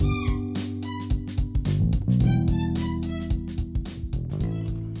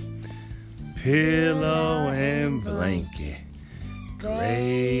Pillow and blanket.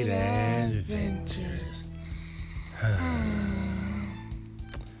 Great adventures.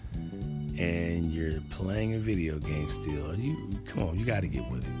 And you're playing a video game still. Come on, you got to get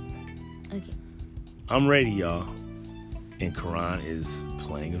with it. Okay. I'm ready, y'all. And Karan is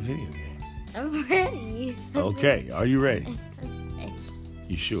playing a video game. I'm ready. Okay, are you ready? Ready.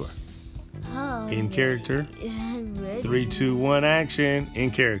 You sure? Oh, In character? I'm ready. 3, 2, 1, action.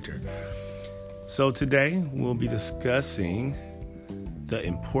 In character. So today we'll be discussing the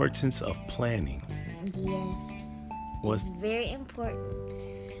importance of planning. Yes. What's It's very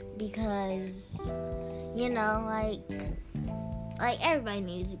important because, like everybody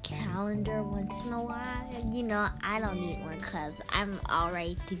needs a calendar once in a while. I don't need one because I'm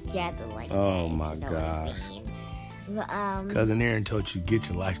already together like that. Oh my you know gosh. What I mean? But, Cousin Aaron told you get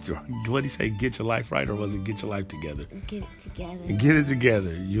your life right. What did he say? Get your life right, or was it get your life together? get it together. Get it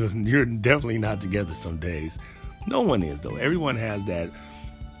together. You're definitely not together some days. No one is though. Everyone has that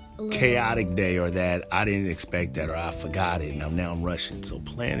chaotic day, or that I didn't expect that, or I forgot it and now I'm rushing. So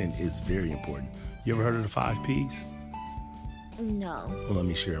planning is very important. You ever heard of the 5 P's? No. Well, let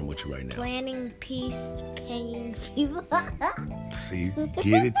me share them with you right now. Planning, peace, paying people. See,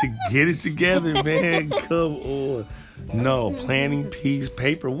 get it together, man. Come on. No, planning, peace,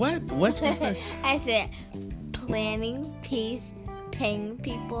 paper. What you say? I said planning, peace, paying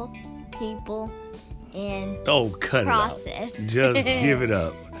people, and Oh, cut process. it out. Just give it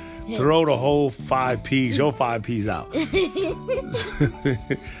up. Throw the whole 5 P's, your 5 P's out.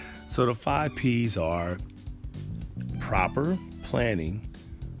 So the 5 P's are: proper planning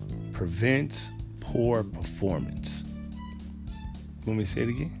prevents poor performance. Let me say it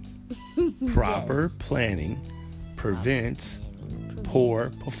again. Proper planning prevents poor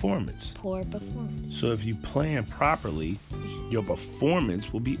performance. Poor performance. So if you plan properly, your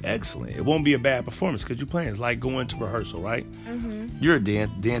performance will be excellent. It won't be a bad performance because you plan. It's like going to rehearsal, right? Mm-hmm. You're a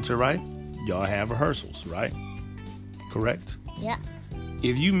dancer, right? Y'all have rehearsals, right? Correct? Yeah.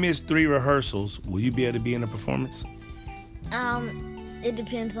 If you miss 3 rehearsals, will you be able to be in a performance? It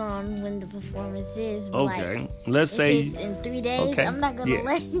depends on when the performance is. But Okay. Let's say if it's in 3 days, okay. I'm not gonna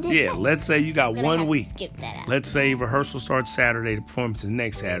let it. Yeah, let's say you got I'm gonna 1 have to week. skip that out. Let's say rehearsal starts Saturday, the performance is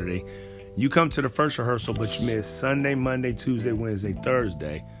next Saturday. You come to the first rehearsal, but you miss Sunday, Monday, Tuesday, Wednesday,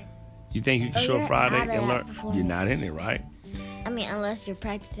 Thursday. You think you can show up you're Friday out of and that learn? performance. You're not in it, right? I mean, unless you're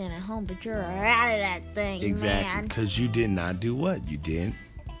practicing at home, but you're out of that thing, Exactly. man. Because you did not do what? You didn't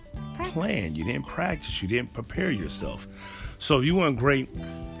Practice. plan. You didn't practice. You didn't prepare yourself. So if you want great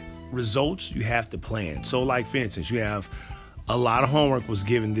results, you have to plan. So like, for instance, you have a lot of homework was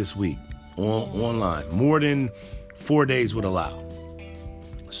given this week online. More than 4 days would allow.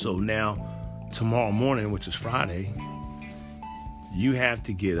 So now, tomorrow morning, which is Friday, you have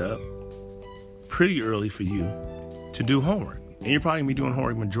to get up pretty early for you to do homework. And you're probably going to be doing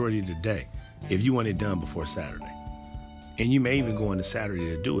homework majority of the day if you want it done before Saturday. And you may even go into Saturday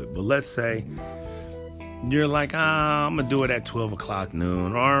to do it. But let's say you're like, I'm going to do it at 12 o'clock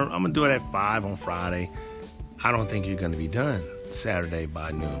noon, or I'm going to do it at 5 on Friday. I don't think you're going to be done Saturday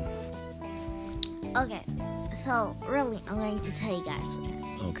by noon. Okay, so really, I'm going to tell you guys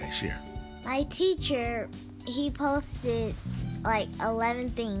something. Okay, share. My teacher, he posted like 11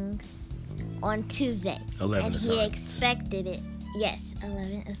 things on Tuesday. 11 and assignments. he expected it. Yes,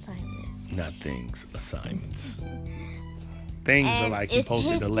 11 assignments. Not things, assignments. Things are And like he it's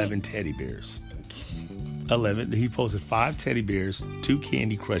posted his 11 teddy bears. 11. He posted 5 teddy bears, 2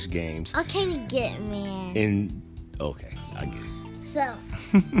 Candy Crush games. Okay, you get it, man. And okay, I get it. So,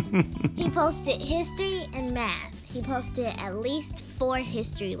 he posted history and math. He posted at least 4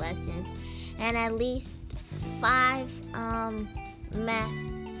 history lessons and at least 5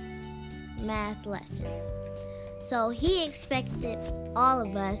 math lessons. So he expected all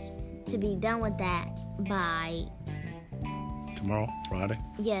of us to be done with that by Tomorrow, Friday.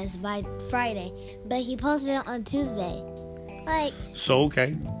 Yes, by Friday. But he posted it on Tuesday. Like, So,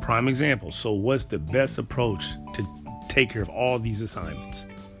 okay, prime example. So what's the best approach to take care of all these assignments?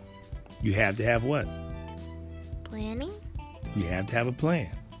 You have to have what? planning? You have to have a plan.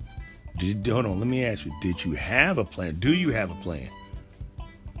 Hold on, let me ask you. Did you have a plan? Do you have a plan?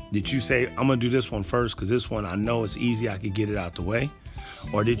 Did you say, I'm going to do this one first because this one I know it's easy, I could get it out the way?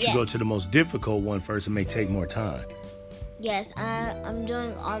 Or did you go to the most difficult one first? It may take more time. Yes, I'm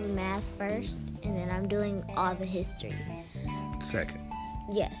doing all the math first, and then I'm doing all the history. Second.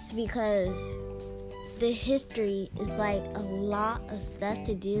 Yes, because the history is like a lot of stuff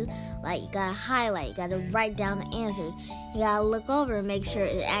to do. Like you gotta highlight, you gotta write down the answers, you gotta look over and make sure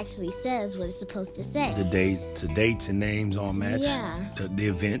it actually says what it's supposed to say. The dates and names all match. Yeah. The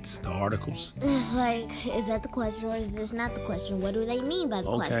events, the articles. It's like, is that the question or is this not the question? What do they mean by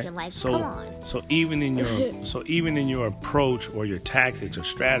the question? Like, come on. So even in your approach or your tactics or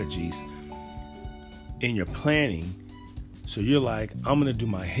strategies in your planning, so you're like, I'm gonna do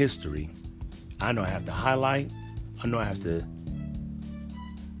my history. I know I have to highlight. I know I have to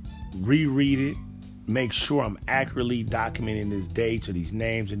reread it, make sure I'm accurately documenting this date or these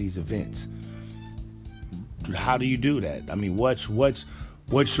names and these events. How do you do that? I mean, what's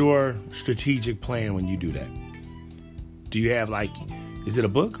your strategic plan when you do that? Do you have is it a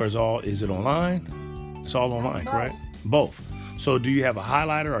book or is it online? It's all online, correct? Both. So do you have a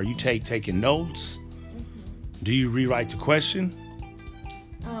highlighter? Are you taking notes? Mm-hmm. Do you rewrite the question?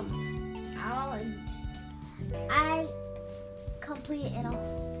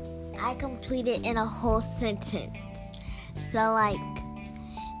 I complete it in a whole sentence. So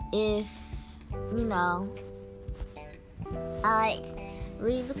if I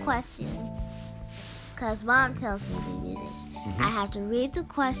read the question, because mom tells me to do this. Mm-hmm. I have to read the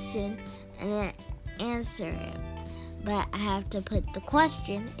question and then answer it, but I have to put the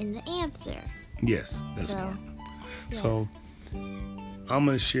question in the answer. Yes, that's smart. Yeah. So I'm going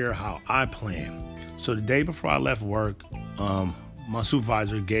to share how I plan. So the day before I left work, my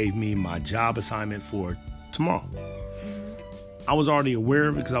supervisor gave me my job assignment for tomorrow. I was already aware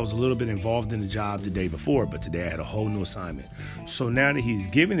of it because I was a little bit involved in the job the day before, but today I had a whole new assignment. So now that he's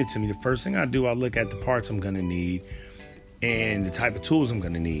giving it to me, the first thing I do, I look at the parts I'm going to need and the type of tools I'm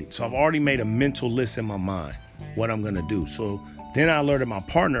going to need. So I've already made a mental list in my mind what I'm going to do. So then I alerted my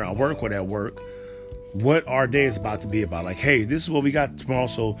partner I work with at work what our day is about to be about. Like, hey, this is what we got tomorrow,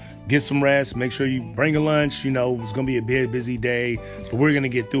 so get some rest. Make sure you bring a lunch. It's going to be a busy day, but we're going to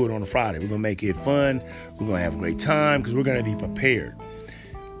get through it on a Friday. We're going to make it fun. We're going to have a great time because we're going to be prepared.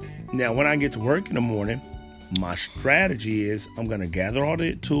 Now, when I get to work in the morning, my strategy is I'm going to gather all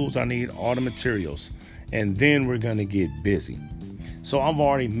the tools I need, all the materials, and then we're going to get busy. So I'm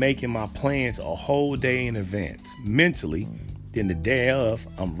already making my plans a whole day in advance mentally. Then the day of,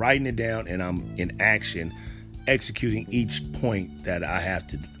 I'm writing it down and I'm in action, executing each point that I have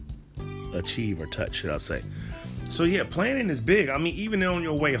to achieve or touch, should I say. So yeah, planning is big. I mean, even on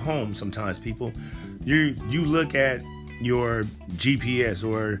your way home, sometimes people, you look at your GPS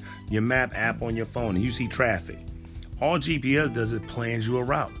or your map app on your phone and you see traffic. All GPS does is plans you a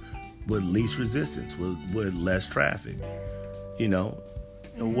route with least resistance, with less traffic.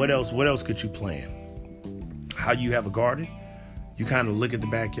 And what else could you plan? How you have a garden? You kind of look at the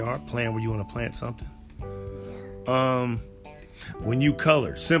backyard, plan where you want to plant something. When you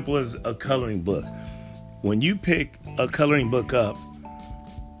color, simple as a coloring book. When you pick a coloring book up,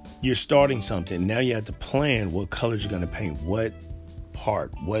 you're starting something. Now you have to plan what colors you're going to paint, what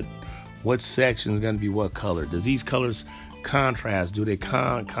part, what section is going to be what color. Does these colors contrast? Do they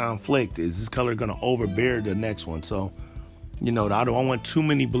conflict? Is this color going to overbear the next one? So, do I want too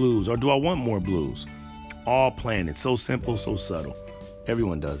many blues or do I want more blues? All planned. It's so simple, so subtle.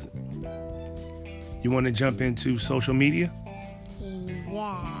 Everyone does it. You want to jump into social media?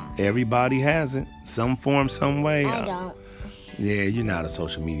 Yeah. Everybody has it. Some form, some way. I don't. Yeah, you're not a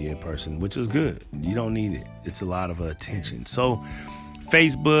social media person, which is good. You don't need it. It's a lot of attention. So,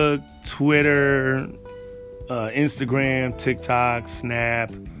 Facebook, Twitter, Instagram, TikTok,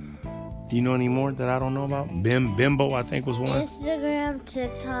 Snap. You know any more that I don't know about? Bimbo, I think, was one. Instagram,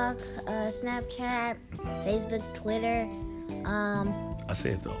 TikTok, Snapchat, Facebook, Twitter. I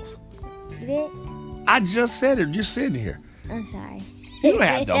said those. You did? I just said it. You're sitting here. I'm sorry. You don't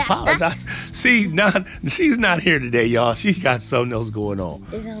have to apologize. See, she's not here today, y'all. She got something else going on.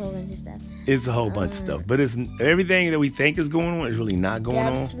 It's a whole bunch of stuff. It's a whole bunch of stuff. But it's everything that we think is going on is really not going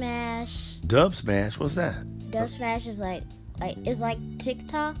on. Dub Smash. Dub Smash? What's that? Dub Smash is it's like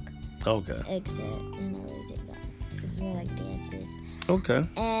TikTok. Okay. Except it's not really TikTok. It's more like dances. Okay.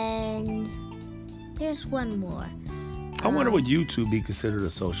 And there's one more. I wonder would YouTube be considered a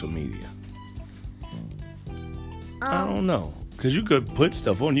social media? I don't know. Because you could put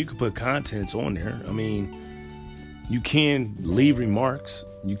stuff on. You could put contents on there. I mean, you can leave remarks.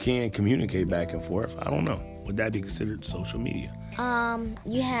 You can communicate back and forth. I don't know. Would that be considered social media?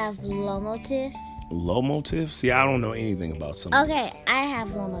 You have Lomotif. Lomotif? See, I don't know anything about some of this. I have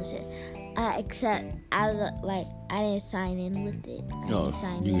Lomotif. Except I didn't sign in with it.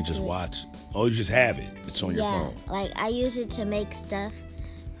 You can just watch. Oh, you just have it. It's on your phone. I use it to make stuff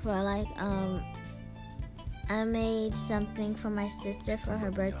for I made something for my sister for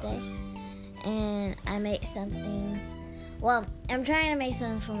her birthday. and I made something. Well, I'm trying to make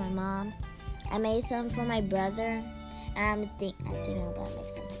something for my mom. I made something for my brother, and I think I'm gonna make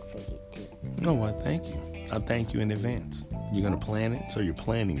something for you too. You know what? Thank you. I thank you in advance. You're gonna plan it, so you're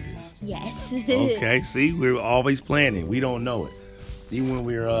planning this. Yes. Okay. See, we're always planning. We don't know it. Even when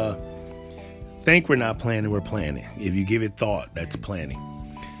we're think we're not planning, we're planning. If you give it thought, that's planning.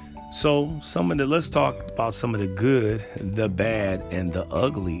 So let's talk about some of the good, the bad, and the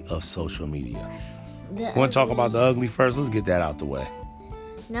ugly of social media. Want to talk about the ugly first? Let's get that out the way.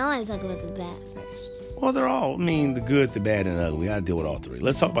 No, I want to talk about the bad first. Well, the good, the bad, and the ugly. We got to deal with all three.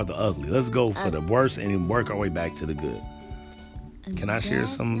 Let's talk about the ugly. Let's go for the worst and then work our way back to the good. Can I share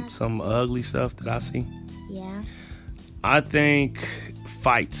some ugly stuff that I see? Yeah. I think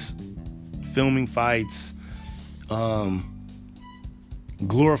fights, filming fights,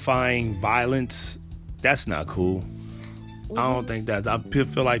 glorifying violence, that's not cool. I don't think that. I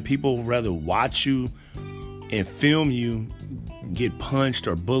feel like people would rather watch you and film you get punched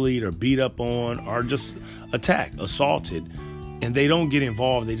or bullied or beat up on or just attacked, assaulted, and they don't get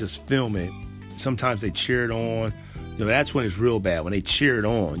involved. They just film it. Sometimes they cheer it on. That's when it's real bad, when they cheer it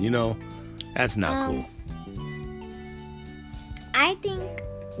on, That's not cool. I think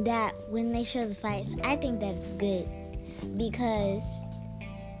that when they show the fights, I think that's good because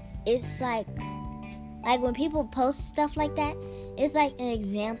it's like when people post stuff like that, it's like an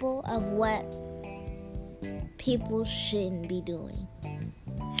example of what people shouldn't be doing.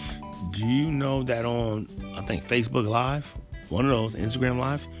 Do you know that on, I think, Facebook Live, one of those, Instagram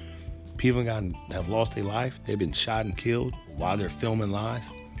Live, people have lost their life? They've been shot and killed while they're filming live?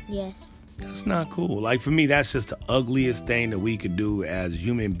 Yes. That's not cool. Like, for me, that's just the ugliest thing that we could do as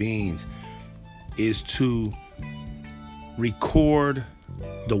human beings is to record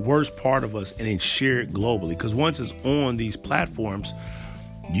the worst part of us and then share it globally. Because once it's on these platforms,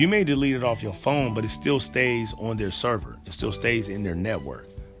 you may delete it off your phone, but it still stays on their server. It still stays in their network.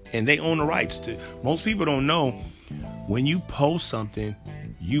 And they own the rights to. Most people don't know when you post something,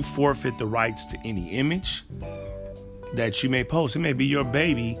 you forfeit the rights to any image that you may post. It may be your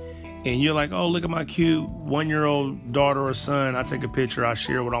baby, and you're like, oh, look at my cute 1-year-old daughter or son. I take a picture, I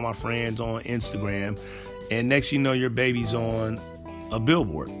share it with all my friends on Instagram, and next you know your baby's on a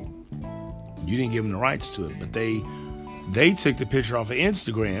billboard. You didn't give them the rights to it, but they took the picture off of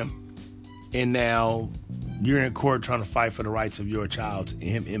Instagram, and now you're in court trying to fight for the rights of your child's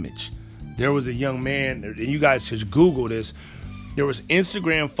image. There was a young man, and you guys should Google this. There was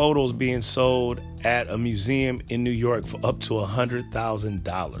Instagram photos being sold at a museum in New York for up to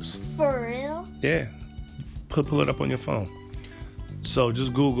 $100,000. For real? Yeah. Pull it up on your phone. So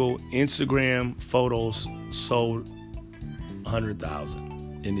just Google Instagram photos sold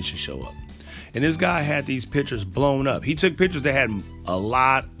 $100,000, and it should show up. And this guy had these pictures blown up. He took pictures that had a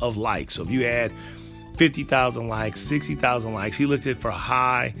lot of likes. So if you had 50,000 likes, 60,000 likes, he looked at for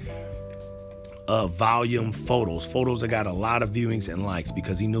high volume photos that got a lot of viewings and likes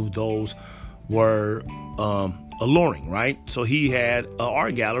because he knew those were alluring, right? So he had an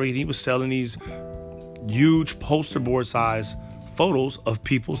art gallery and he was selling these huge poster board size photos of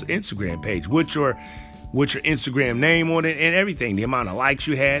people's Instagram page, with your Instagram name on it and everything, the amount of likes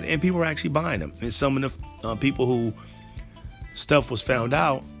you had, and people were actually buying them. And some of the people who stuff was found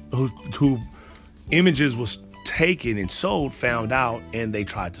out, who images was taken and sold, found out, and they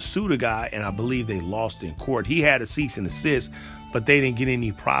tried to sue the guy, and I believe they lost in court. He had a cease and desist, but they didn't get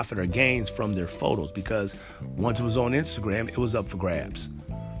any profit or gains from their photos because once it was on Instagram, it was up for grabs.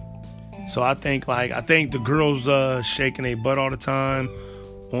 So I think the girls shaking their butt all the time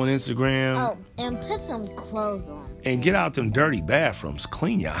on Instagram. Oh, and put some clothes on. And get out them dirty bathrooms.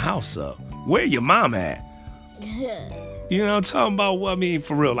 Clean your house up. Where your mom at? You know what I'm talking about? Well, I mean,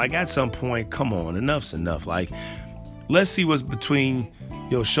 for real. Like, at some point, come on. Enough's enough. Like, let's see what's between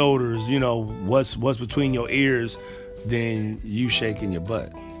your shoulders, what's between your ears, than you shaking your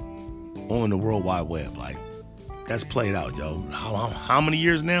butt on the World Wide Web. Like, that's played out, yo. How many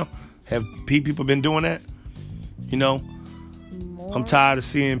years now have people been doing that? I'm tired of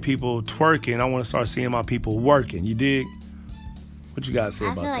seeing people twerking. I want to start seeing my people working. You dig? What you got to say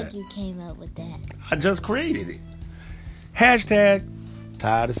about that? I feel like you came up with that. I just created it. Hashtag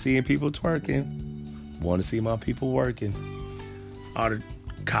tired of seeing people twerking. Want to see my people working. I ought to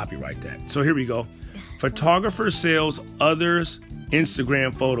copyright that. So here we go. Photographer sells others'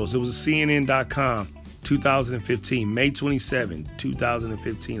 Instagram photos. It was CNN.com, 2015, May 27,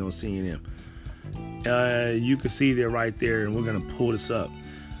 2015 on CNN. You can see there right there, and we're going to pull this up.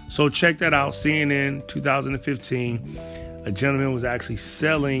 So check that out, CNN 2015. A gentleman was actually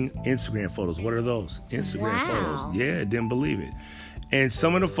selling Instagram photos. What are those? Instagram photos. Yeah, didn't believe it. And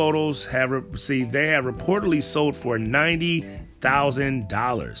some of the photos they have reportedly sold for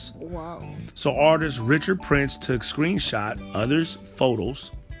 $90,000. Whoa. So artist Richard Prince took screenshot others'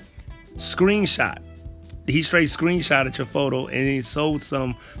 photos. Screenshot. He straight screenshotted your photo and he sold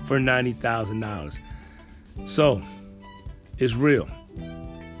some for $90,000. So it's real.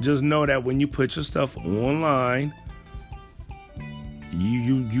 Just know that when you put your stuff online,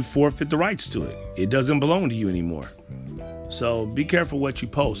 you forfeit the rights to it. It doesn't belong to you anymore. So be careful what you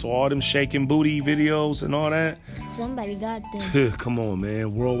post. So all them shaking booty videos and all that. Somebody got them. Come on,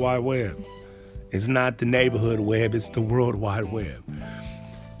 man. World Wide Web. It's not the neighborhood web. It's the World Wide Web.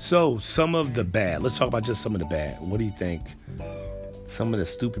 So some of the bad. Let's talk about just some of the bad. What do you think? Some of the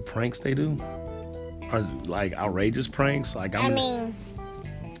stupid pranks they do are like outrageous pranks. Like I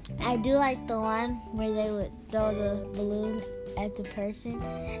do like the one where they would throw the balloon at the person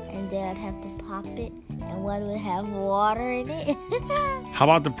and they'd have to pop it and one would have water in it. How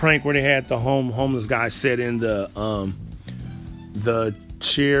about the prank where they had the homeless guy sit in the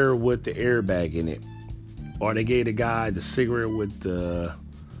chair with the airbag in it, or they gave the guy the cigarette with the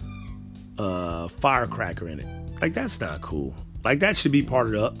firecracker in it? Like, that's not cool. Like, that should be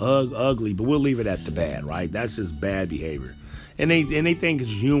part of the ugly, but we'll leave it at the bad, right? That's just bad behavior. And they think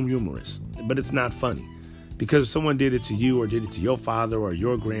it's humorous, but it's not funny. Because if someone did it to you or did it to your father or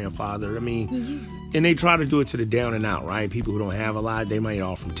your grandfather, and they try to do it to the down and out, right? People who don't have a lot, they might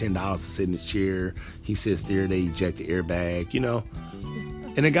offer him $10 to sit in his chair. He sits there, they eject the airbag,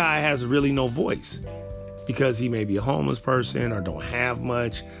 And the guy has really no voice because he may be a homeless person or don't have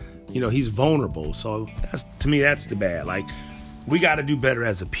much. He's vulnerable. So to me, that's the bad. Like, we got to do better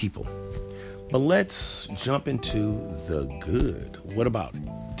as a people. But let's jump into the good. What about it?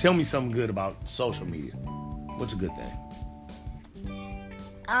 Tell me something good about social media. What's a good thing?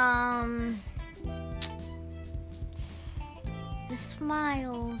 The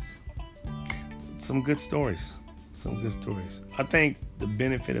smiles. Some good stories. I think the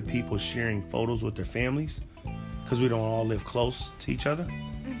benefit of people sharing photos with their families, because we don't all live close to each other.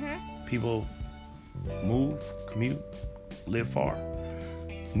 Mm-hmm. People move, commute, live far.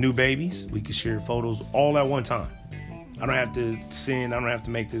 New babies, we can share photos all at one time. I don't have to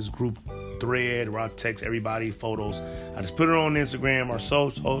make this group thread where I text everybody photos. I just put it on Instagram or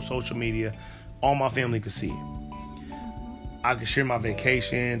social media. All my family could see it. I could share my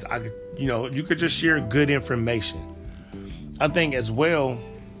vacations. You could just share good information. I think as well,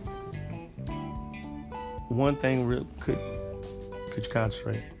 one thing could you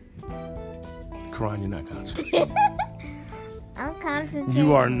concentrate? Karan, you're not concentrating. I'm concentrating.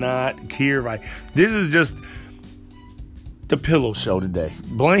 You are not here, right? This is just the pillow show today.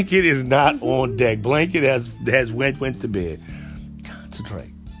 Blanket is not on deck. Blanket has went to bed.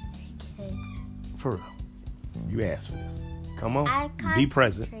 Concentrate. Okay. For real. You asked for this. Come on. Be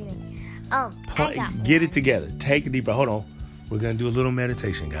present. Get it together. Take a deep breath. Hold on. We're going to do a little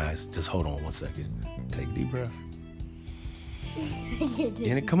meditation, guys. Just hold on 1 second. Take a deep breath.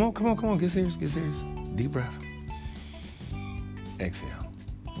 Come on. Get serious. Deep breath. Exhale.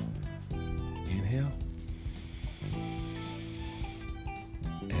 Inhale.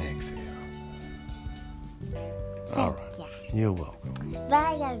 Exhale. All right. You're welcome. But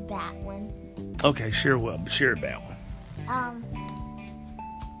I got a bad one. Okay, share a bad one.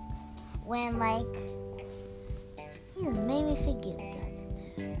 When you made me forget that.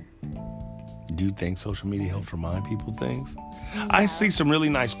 Do you think social media helps remind people things? No. I see some really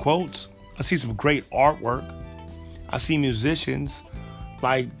nice quotes. I see some great artwork. I see musicians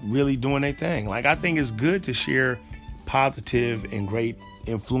really doing their thing. I think it's good to share positive and great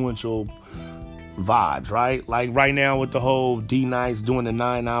influential vibes, right? Like right now with the whole D-Nice doing the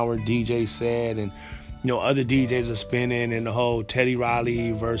 9-hour DJ set, and other DJs are spinning, and the whole Teddy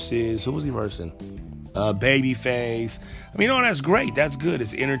Riley versus, who was he versing? Babyface. All that's great. That's good.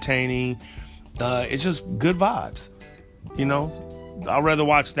 It's entertaining. It's just good vibes. I'd rather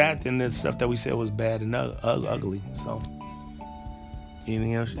watch that than the stuff that we said was bad and ugly. So,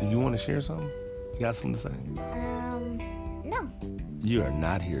 anything else? You want to share something? You got something to say? No. You are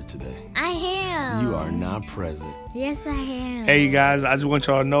not here today. I am. You are not present. Yes, I am. Hey, you guys, I just want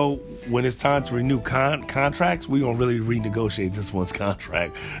y'all to know when it's time to renew contracts, we're going to really renegotiate this one's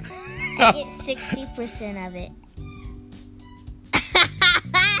contract. I get 60% of it.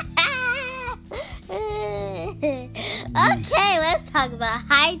 Okay, let's talk about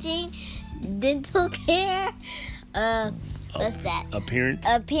hygiene, dental care. What's that?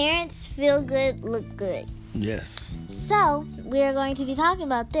 Appearance, feel good, look good. Yes. So, we're going to be talking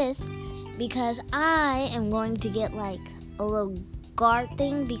about this because I am going to get a little guard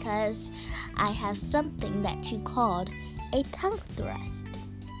thing because I have something that you called a tongue thrust.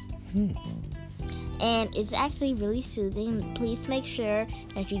 And it's actually really soothing. Please make sure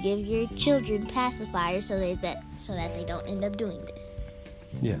that you give your children pacifiers so that they don't end up doing this.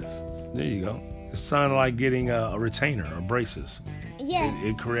 Yes, there you go. It's sounding like getting a retainer or braces. Yes.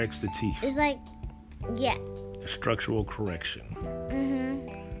 It corrects the teeth. It's like, yeah. Structural correction.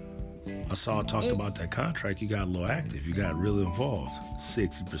 I saw it talked about that contract. You got a little active. You got really involved.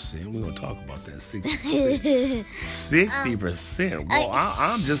 60%. We're going to talk about that. 60%. 60%. Well,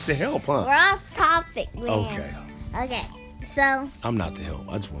 I'm just the help, huh? We're off topic, man. Okay, so. I'm not the help.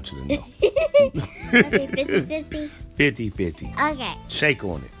 I just want you to know. Okay, 50-50? 50-50. Okay. Shake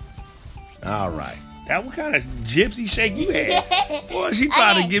on it. All right. That what kind of gypsy shake you had? Boy, she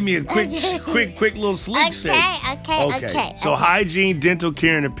tried to give me a quick little sleek shake. Okay. So hygiene, dental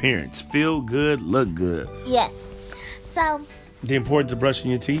care, and appearance. Feel good, look good. Yes. So. The importance of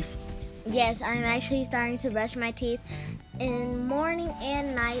brushing your teeth? Yes, I'm actually starting to brush my teeth in morning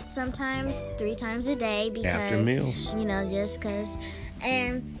and night, sometimes 3 times a day. Because, after meals. Just because.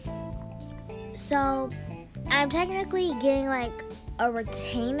 And so I'm technically getting like a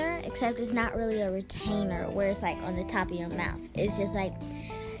retainer, except it's not really a retainer where it's like on the top of your mouth. It's just like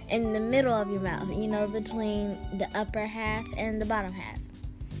in the middle of your mouth, between the upper half and the bottom half,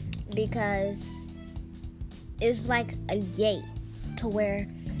 because it's like a gate to where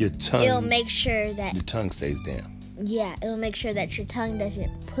your tongue, it'll make sure that your tongue stays down. Yeah, it'll make sure that your tongue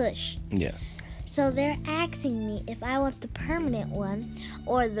doesn't push. Yes. So they're asking me if I want the permanent one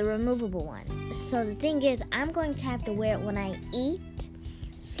or the removable one. So the thing is, I'm going to have to wear it when I eat,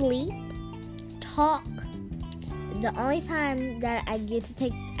 sleep, talk. The only time that I get to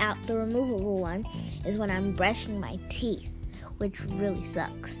take out the removable one is when I'm brushing my teeth, which really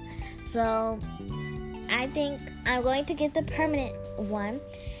sucks. So I think I'm going to get the permanent one.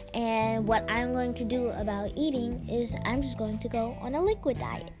 And what I'm going to do about eating is I'm just going to go on a liquid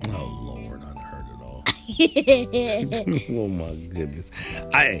diet. Oh, Lord, I've heard it all. Oh, my goodness.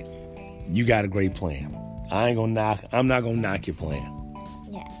 You got a great plan. I'm not going to knock your plan.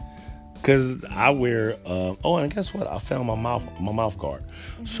 Yeah. Because I wear, and guess what? I found my mouth guard.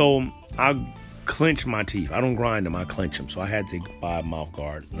 Mm-hmm. So I clench my teeth. I don't grind them, I clench them. So I had to buy a mouth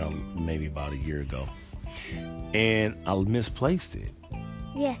guard maybe about a year ago. And I misplaced it.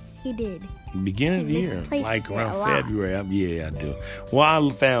 Yes, he did. Beginning of the year, like around February. Yeah, I do. Well,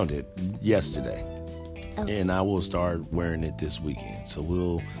 I found it yesterday, and I will start wearing it this weekend. So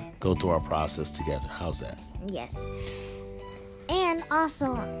we'll go through our process together. How's that? Yes. And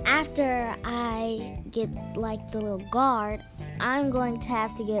also, after I get like the little guard, I'm going to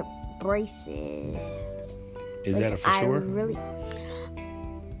have to get braces. Is that a for sure?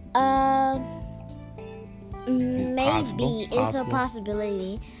 Maybe it's a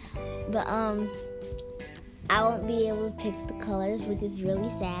possibility, but I won't be able to pick the colors, which is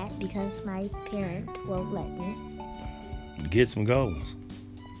really sad because my parent won't let me. Get some golds.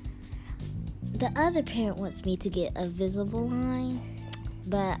 The other parent wants me to get a visible line,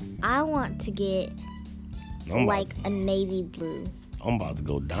 but I want to get like a navy blue. I'm about to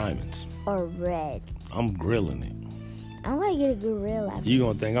go diamonds. Or red. I'm grilling it. I'm going to get a gorilla after You're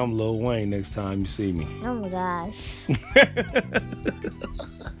going to think I'm Lil Wayne next time you see me. Oh, my gosh.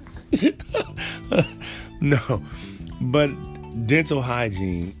 No. But dental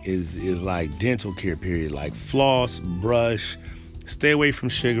hygiene is like dental care, period. Like floss, brush, stay away from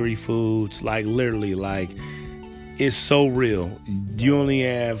sugary foods. Like literally, like it's so real. You only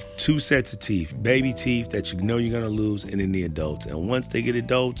have 2 sets of teeth. Baby teeth that you know you're going to lose, and then the adults. And once they get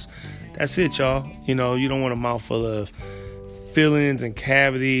adults, that's it, y'all. You don't want a mouth full of fillings and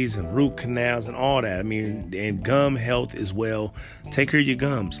cavities and root canals and all that. I mean, and gum health as well. Take care of your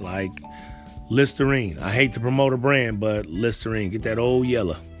gums, like Listerine. I hate to promote a brand, but Listerine. Get that old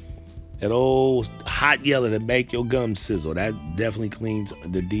yellow. That old hot yellow that make your gums sizzle. That definitely cleans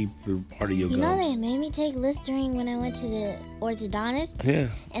the deeper part of your gums. They made me take Listerine when I went to the orthodontist. Yeah.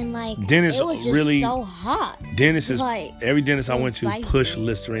 And dentist it was just really, so hot. Every dentist I went to spicy. push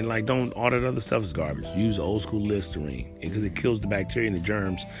Listerine. Like, all that other stuff is garbage. Use old school Listerine because it kills the bacteria and the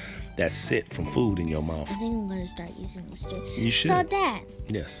germs that sit from food in your mouth. I think I'm going to start using Listerine. You should. So, Dad.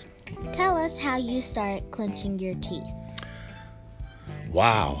 Yes. Tell us how you start clenching your teeth.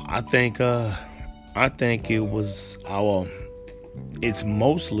 Wow, I think it was it's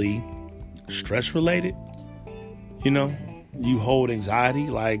mostly stress related. You hold anxiety,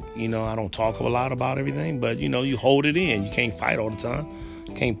 like, I don't talk a lot about everything, but you hold it in. You can't fight all the time.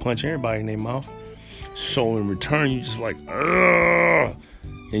 You can't punch everybody in their mouth. So in return, you just like, ugh,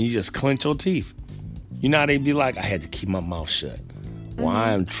 and you just clench your teeth. They'd be like, I had to keep my mouth shut. Well,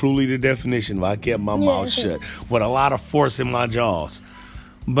 I am truly the definition of I kept my mouth shut with a lot of force in my jaws.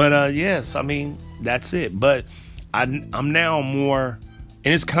 But yes, I mean, that's it. But I'm now more,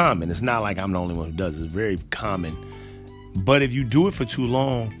 and it's common. It's not like I'm the only one who does it. It's very common. But if you do it for too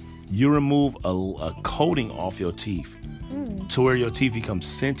long, you remove a coating off your teeth to where your teeth become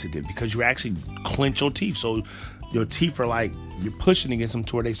sensitive because you actually clench your teeth. So your teeth are like, you're pushing against them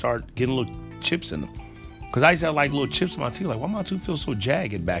to where they start getting little chips in them. Because I used to have like little chips in my teeth. Like, why my tooth feel so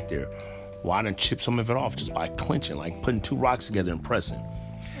jagged back there? Well, I done chip some of it off just by clenching, like putting two rocks together and pressing.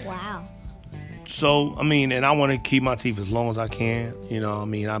 Wow. So, I mean, and I want to keep my teeth as long as I can. You know, I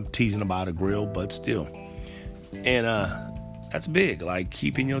mean, I'm teasing about a grill, but still. And that's big, like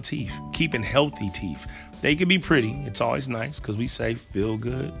keeping your teeth, keeping healthy teeth. They can be pretty. It's always nice because we say feel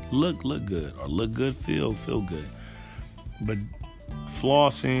good, look good, or look good, feel good. But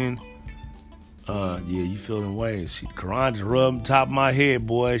flossing, yeah, you feel them ways. Karan just rubbed top of my head,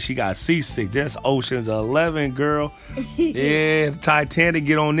 boy. She got seasick. That's Ocean's 11, girl. Yeah, the Titanic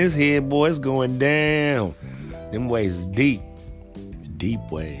get on this head, boy. It's going down. Them waves is deep. Deep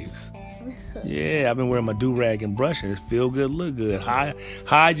waves. Yeah, I've been wearing my do-rag and brushing. It feel good, look good.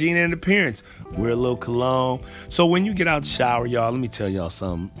 Hygiene and appearance. Wear a little cologne. So when you get out the shower, y'all, let me tell y'all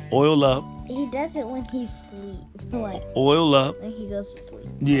something. Oil up. He does it when he sleeps. Like, oil up. when he goes to sleep.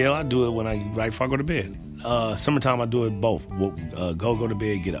 Yeah, I do it right before I go to bed. Summertime, I do it both. Go to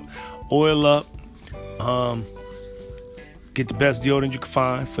bed, get up. Oil up. Get the best deodorant you can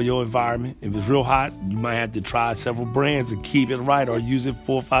find for your environment. If it's real hot, you might have to try several brands and keep it right, or use it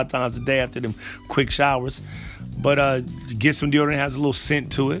 4 or 5 times a day after them quick showers. But get some deodorant that has a little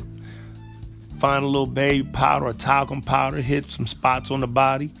scent to it. Find a little baby powder or talcum powder. Hit some spots on the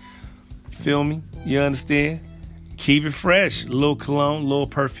body. You feel me? You understand? Keep it fresh. A little cologne, a little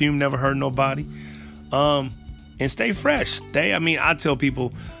perfume, never hurt nobody. And stay fresh. I tell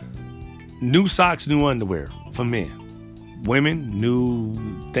people, new socks, new underwear for men. Women, new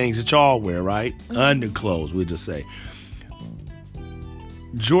things that y'all wear, right? Underclothes, we'll just say.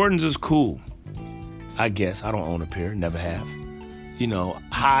 Jordans is cool, I guess. I don't own a pair, never have. You know,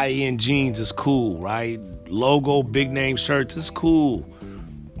 high-end jeans is cool, right? Logo, big-name shirts is cool.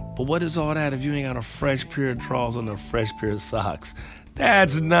 But what is all that if you ain't got a fresh pair of drawers and a fresh pair of socks?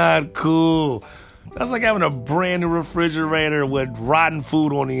 That's not cool. That's like having a brand new refrigerator with rotten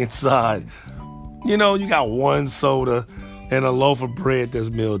food on the inside. You know, you got one soda and a loaf of bread that's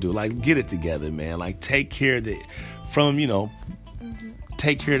mildew. Like, get it together, man. Like, take care of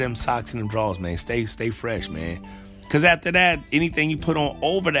take care of them socks and them drawers, man. Stay fresh, man. Because after that, anything you put on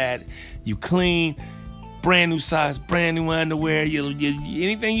over that, you clean, brand new socks, brand new underwear.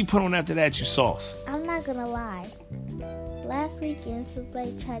 Anything you put on after that, you sauce. I'm not gonna lie. Last weekend,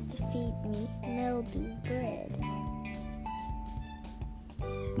 somebody tried to feed me mildew bread.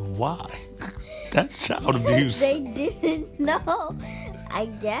 Why? That's child abuse. They didn't know. I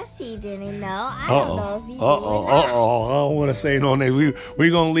guess he didn't know. I don't know if he did. I don't want to say no names.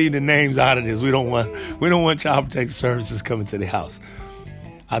 We're gonna leave the names out of this. We don't want child protective services coming to the house.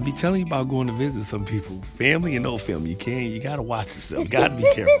 I be telling you about going to visit some people, family and no family. You gotta watch yourself. You gotta be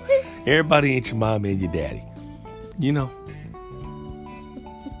careful. Everybody ain't your mama and your daddy. You know.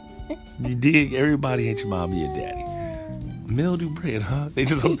 You dig? Everybody ain't your mama and your daddy. Mildew bread, huh?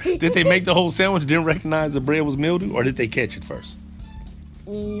 Did they make the whole sandwich, didn't recognize the bread was mildew, or did they catch it first?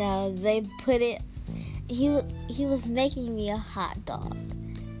 No, they put it. He was making me a hot dog.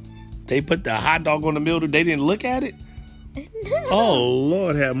 They put the hot dog on the mildew. They didn't look at it. No. Oh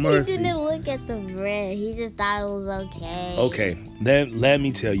Lord, have mercy. He didn't look at the bread. He just thought it was okay. Okay, let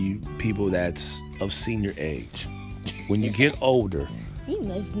me tell you, people that's of senior age, when you get older. You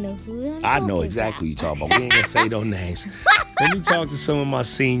must know who I know exactly who you're talking about. We ain't gonna say no names. Let me talk to some of my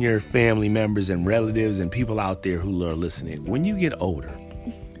senior family members and relatives and people out there who are listening. When you get older,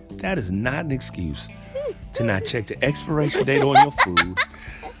 that is not an excuse to not check the expiration date on your food.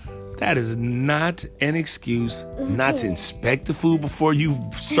 That is not an excuse not to inspect the food before you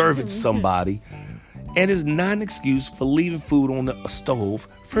serve it to somebody. And it's not an excuse for leaving food on the stove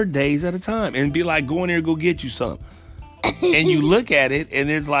for days at a time and be like, go in there, go get you some. And you look at it and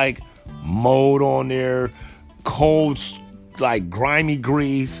there's like mold on there, cold, like grimy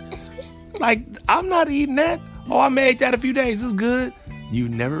grease. Like, I'm not eating that. Oh, I made that a few days. It's good. You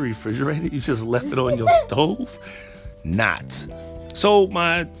never refrigerated. You just left it on your stove. Not. So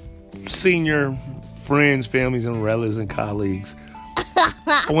my senior friends, families, and relatives and colleagues,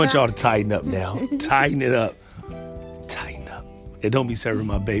 I want y'all to tighten up now. Tighten it up. Tighten up. And don't be serving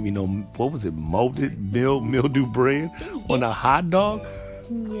my baby no, what was it, mildew bread on a hot dog?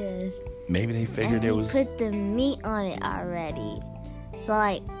 Yes. Maybe they figured there was... put the meat on it already. So,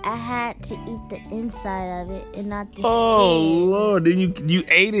 like, I had to eat the inside of it and not the skin. Oh, Lord. Then you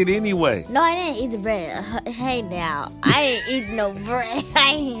ate it anyway. No, I didn't eat the bread. Hey, now. I didn't eat no bread.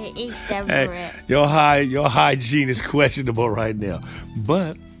 I didn't eat that bread. Your hygiene is questionable right now.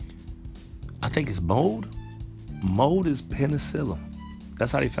 But I think it's mold. Mold is penicillin.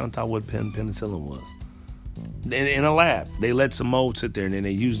 That's how they found out what penicillin was. In a lab, they let some mold sit there, and then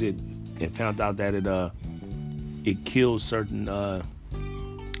they used it and found out that it kills certain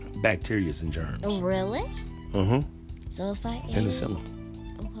bacteria and germs. Oh, really? So if I ate penicillin.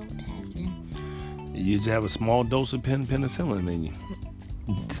 What would happen? You just have a small dose of penicillin in you.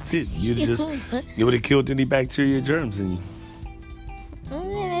 That's it. You would have killed any bacteria or germs in you.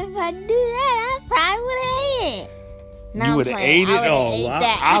 If I do that, I probably would have ate it. No, you would have ate it?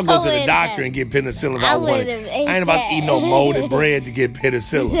 I'll go to the doctor and get penicillin if I want it. I ain't about to eat no molded bread to get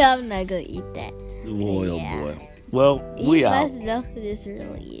penicillin. I'm not going to eat that. Boy, oh boy. Well, we out. You must know who this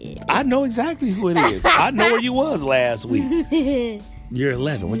really is. I know exactly who it is. I know where you was last week. You're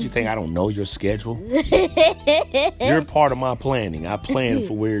 11. What you think? I don't know your schedule? You're part of my planning. I plan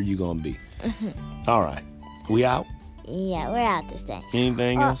for where you're going to be. All right. We out? Yeah, we're out this day.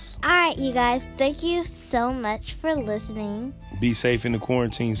 Anything else? All right, you guys. Thank you so much for listening. Be safe in the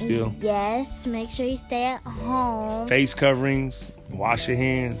quarantine still. Yes. Make sure you stay at home. Face coverings. Wash your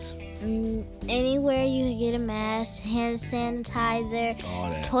hands. Anywhere you can get a mask, hand sanitizer,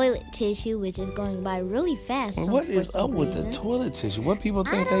 toilet tissue, which is going by really fast. What is up with the toilet tissue? What people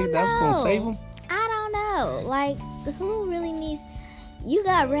think that's going to save them? I don't know. Like, who really needs... You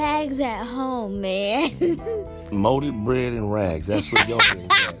got rags at home, man. Molded bread and rags. That's what your is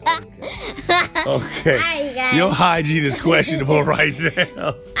at. Okay. All right, you guys. Your hygiene is questionable right now.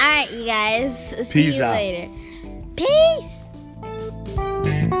 All right, you guys. Peace See you out. later. Peace.